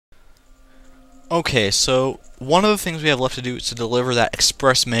Okay, so one of the things we have left to do is to deliver that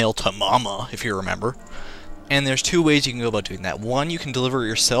express mail to Mama, if you remember. And there's two ways you can go about doing that. One, you can deliver it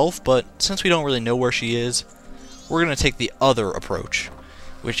yourself, but since we don't really know where she is, we're going to take the other approach,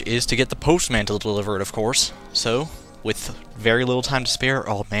 which is to get the postman to deliver it, of course. So, with very little time to spare,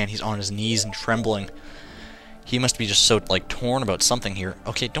 oh man, he's on his knees and trembling. He must be just so, like, torn about something here.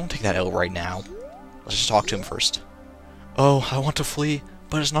 Okay, don't take that out right now. Let's just talk to him first. Oh, I want to flee,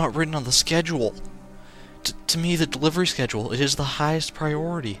 but it's not written on the schedule. To me, the delivery schedule, it is the highest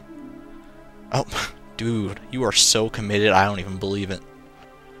priority. Oh, dude, you are so committed, I don't even believe it.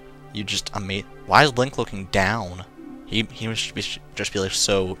 You just amazing. Why is Link looking down? He must just be like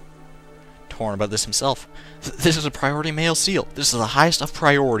so torn about this himself. This is a priority mail seal. This is the highest of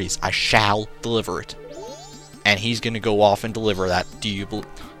priorities. I shall deliver it. And he's gonna go off and deliver that. Do you believe?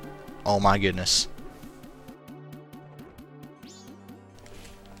 Oh my goodness.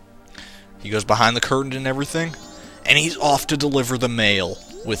 He goes behind the curtain and everything, and he's off to deliver the mail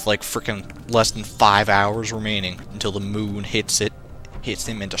with like freaking less than 5 hours remaining until the moon hits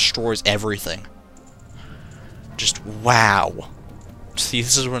him and destroys everything. Just wow. See,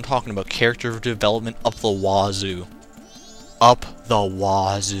 this is what I'm talking about. Character development up the wazoo. Up the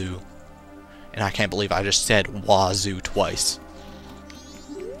wazoo. And I can't believe I just said wazoo twice.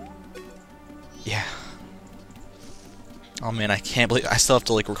 Yeah. Oh man, I can't believe I still have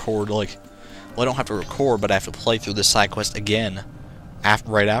to like record like, well, I don't have to record, but I have to play through this side quest again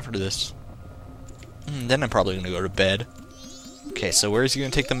right after this. Then I'm probably gonna go to bed. Okay, so where is he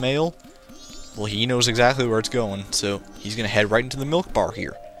gonna take the mail? Well, he knows exactly where it's going, so he's gonna head right into the milk bar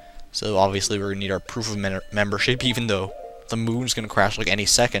here. So obviously we're gonna need our proof of membership, even though the moon's gonna crash like any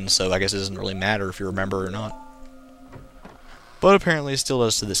second, so I guess it doesn't really matter if you remember or not. But apparently it still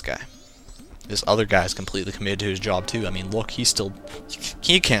does to this guy. This other guy's completely committed to his job too. I mean, look, he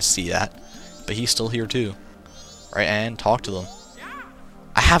can't see that, but he's still here too. Right, and talk to them.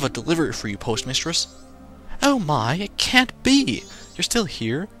 I have a delivery for you, postmistress. Oh my, it can't be! You're still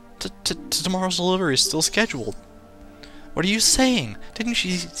here? Tomorrow's delivery is still scheduled. What are you saying? Didn't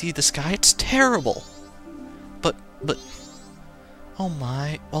you see the sky? It's terrible! But... Oh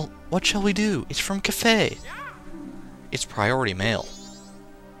my, well, what shall we do? It's from Cafe. It's priority mail.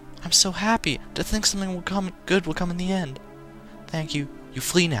 I'm so happy to think something good will come in the end. Thank you. You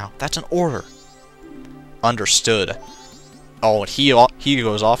flee now. That's an order. Understood. Oh, and he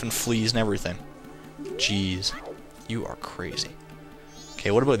goes off and flees and everything. Jeez. You are crazy. Okay,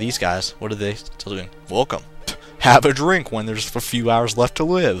 what about these guys? What are they still doing? Welcome. Have a drink when there's a few hours left to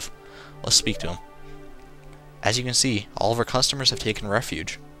live. Let's speak to him. As you can see, all of our customers have taken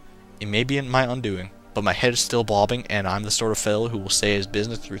refuge. It may be my undoing, but my head is still bobbing, and I'm the sort of fellow who will say his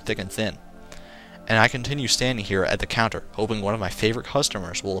business through thick and thin. And I continue standing here at the counter, hoping one of my favorite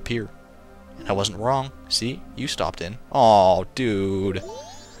customers will appear. And I wasn't wrong. See? You stopped in. Aw, dude.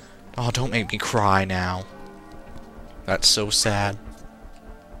 Oh, don't make me cry now. That's so sad.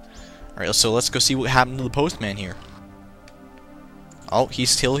 Alright, so let's go see what happened to the postman here. Oh, he's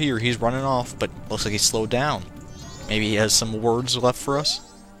still here. He's running off, but looks like he's slowed down. Maybe he has some words left for us?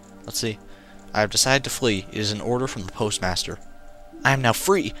 Let's see. I have decided to flee. It is an order from the postmaster. I am now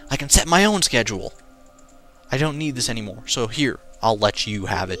free. I can set my own schedule. I don't need this anymore, so here, I'll let you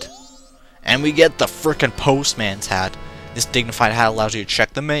have it. And we get the frickin' postman's hat. This dignified hat allows you to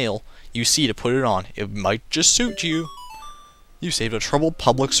check the mail you see to put it on. It might just suit you. You saved a troubled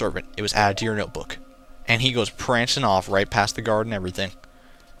public servant. It was added to your notebook. And he goes prancing off right past the guard and everything.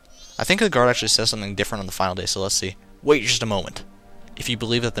 I think the guard actually says something different on the final day, so let's see. Wait just a moment. If you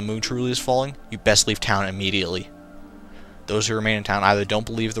believe that the moon truly is falling, you best leave town immediately. Those who remain in town either don't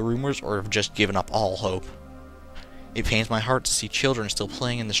believe the rumors or have just given up all hope. It pains my heart to see children still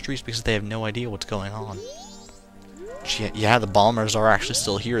playing in the streets because they have no idea what's going on. Yeah, the bombers are actually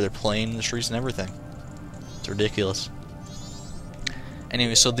still here. They're playing in the streets and everything. It's ridiculous.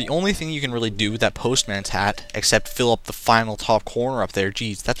 Anyway, so the only thing you can really do with that postman's hat, except fill up the final top corner up there,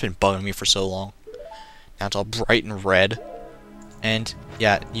 geez, that's been bugging me for so long. Now it's all bright and red. And,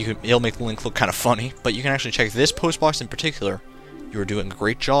 yeah, it'll make the Link look kind of funny, but you can actually check this postbox in particular. You are doing a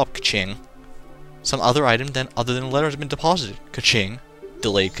great job, ka-ching. Some other item other than letters have been deposited, ka-ching.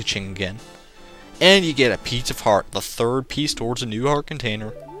 Delayed ka-ching again. And you get a piece of heart, the third piece towards a new heart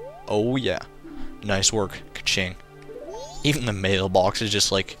container. Oh yeah. Nice work, ka-ching. Even the mailbox is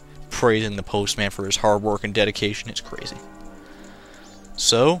just like praising the postman for his hard work and dedication. It's crazy.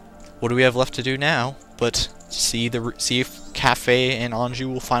 So, what do we have left to do now but see if Cafe and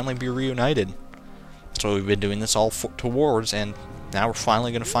Anju will finally be reunited? That's what we've been doing this all towards, and now we're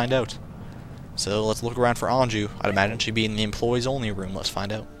finally going to find out. So let's look around for Anju. I'd imagine she'd be in the employees only room. Let's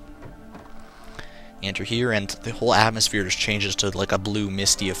find out. You enter here, and the whole atmosphere just changes to like a blue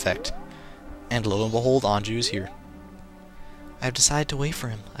misty effect. And lo and behold, Anju is here. I've decided to wait for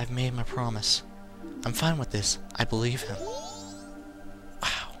him. I've made my promise. I'm fine with this. I believe him.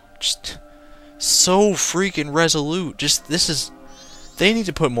 Wow. Just so freaking resolute. Just, this is... They need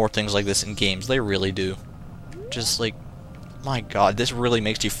to put more things like this in games. They really do. Just like... My god, this really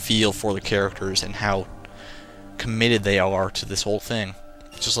makes you feel for the characters and how committed they are to this whole thing.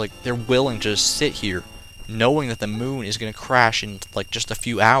 It's just like, they're willing to just sit here knowing that the moon is going to crash in like just a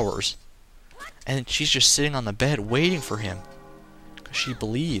few hours. And she's just sitting on the bed waiting for him. Because she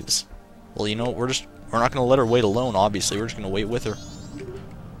believes. Well, you know, we're not going to let her wait alone, obviously. We're just going to wait with her.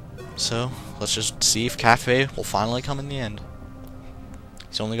 So, let's just see if Cafe will finally come in the end.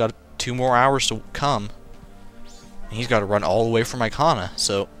 He's only got 2 more hours to come. And he's got to run all the way from Icona,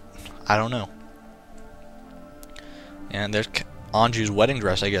 so I don't know. And there's Anju's wedding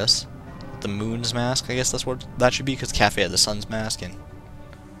dress, I guess. The moon's mask, I guess that's what that should be, because Cafe had the sun's mask and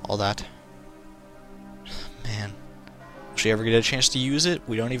all that. Man. Will she ever get a chance to use it?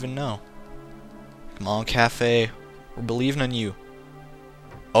 We don't even know. Come on, Cafe. We're believing in you.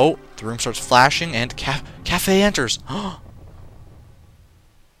 Oh, the room starts flashing and Cafe enters.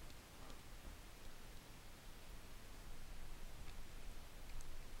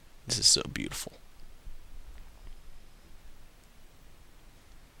 This is so beautiful.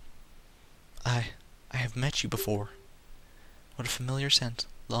 I have met you before. What a familiar scent.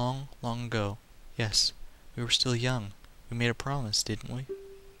 Long, long ago. Yes, we were still young. We made a promise, didn't we?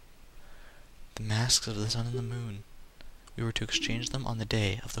 The masks of the sun and the moon. We were to exchange them on the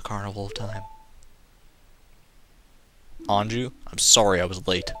day of the Carnival of Time. Anju, I'm sorry I was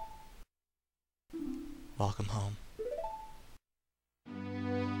late. Welcome home.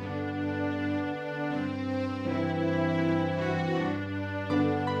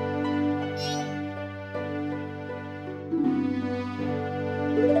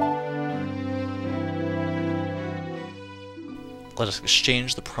 Let us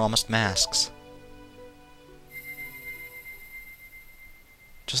exchange the promised masks.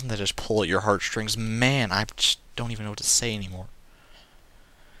 Doesn't that just pull at your heartstrings? Man, I just don't even know what to say anymore.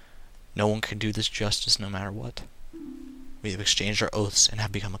 No one can do this justice no matter what. We have exchanged our oaths and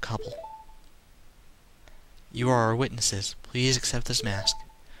have become a couple. You are our witnesses. Please accept this mask.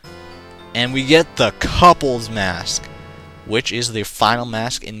 And we get the couple's mask, which is the final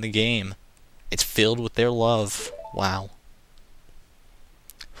mask in the game. It's filled with their love. Wow.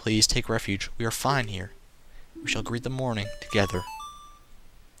 Please take refuge. We are fine here. We shall greet the morning together.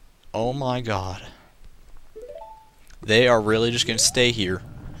 Oh my god. They are really just gonna stay here.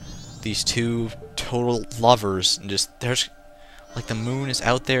 These two total lovers, and just, there's, like, the moon is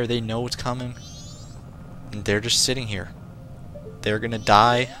out there, they know it's coming, and they're just sitting here. They're gonna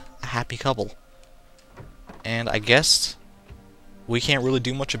die a happy couple. And I guess we can't really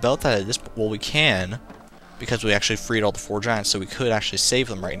do much about that at this point. Well, we can, because we actually freed all the 4 giants, so we could actually save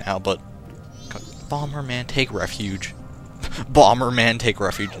them right now, but Bomberman, take refuge. Bomberman, take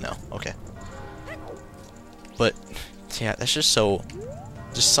refuge. No, okay. But yeah, that's just so,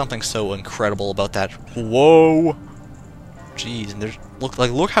 just something so incredible about that. Whoa, jeez, and there's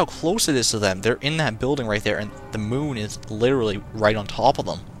look how close it is to them. They're in that building right there, and the moon is literally right on top of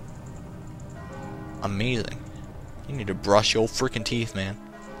them. Amazing. You need to brush your freaking teeth, man.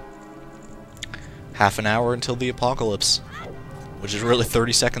 Half an hour until the apocalypse, which is really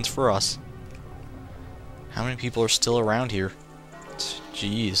 30 seconds for us. How many people are still around here?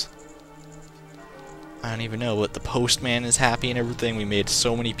 Jeez. I don't even know, but the postman is happy and everything. We made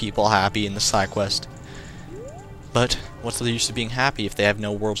so many people happy in the side quest. But what's the use of being happy if they have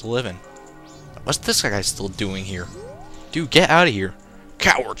no world to live in? What's this guy still doing here? Dude, get out of here.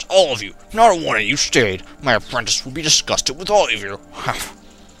 Cowards, all of you. Not a one of you stayed. My apprentice will be disgusted with all of you.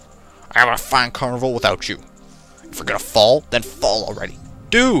 I have a fine carnival without you. If you're gonna fall, then fall already.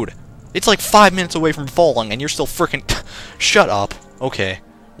 Dude! It's like 5 minutes away from falling, and you're still freaking... Shut up. Okay.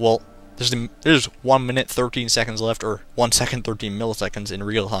 Well, there's 1 minute 13 seconds left, or 1 second 13 milliseconds in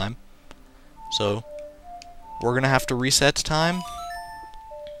real time. So, we're gonna have to reset time,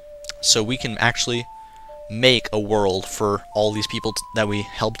 so we can actually make a world for all these people that we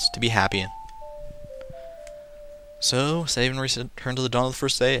helped to be happy in. So, save and return to the dawn of the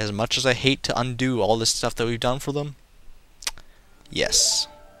first day. As much as I hate to undo all this stuff that we've done for them, yes.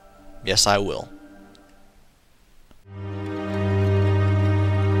 Yes, I will.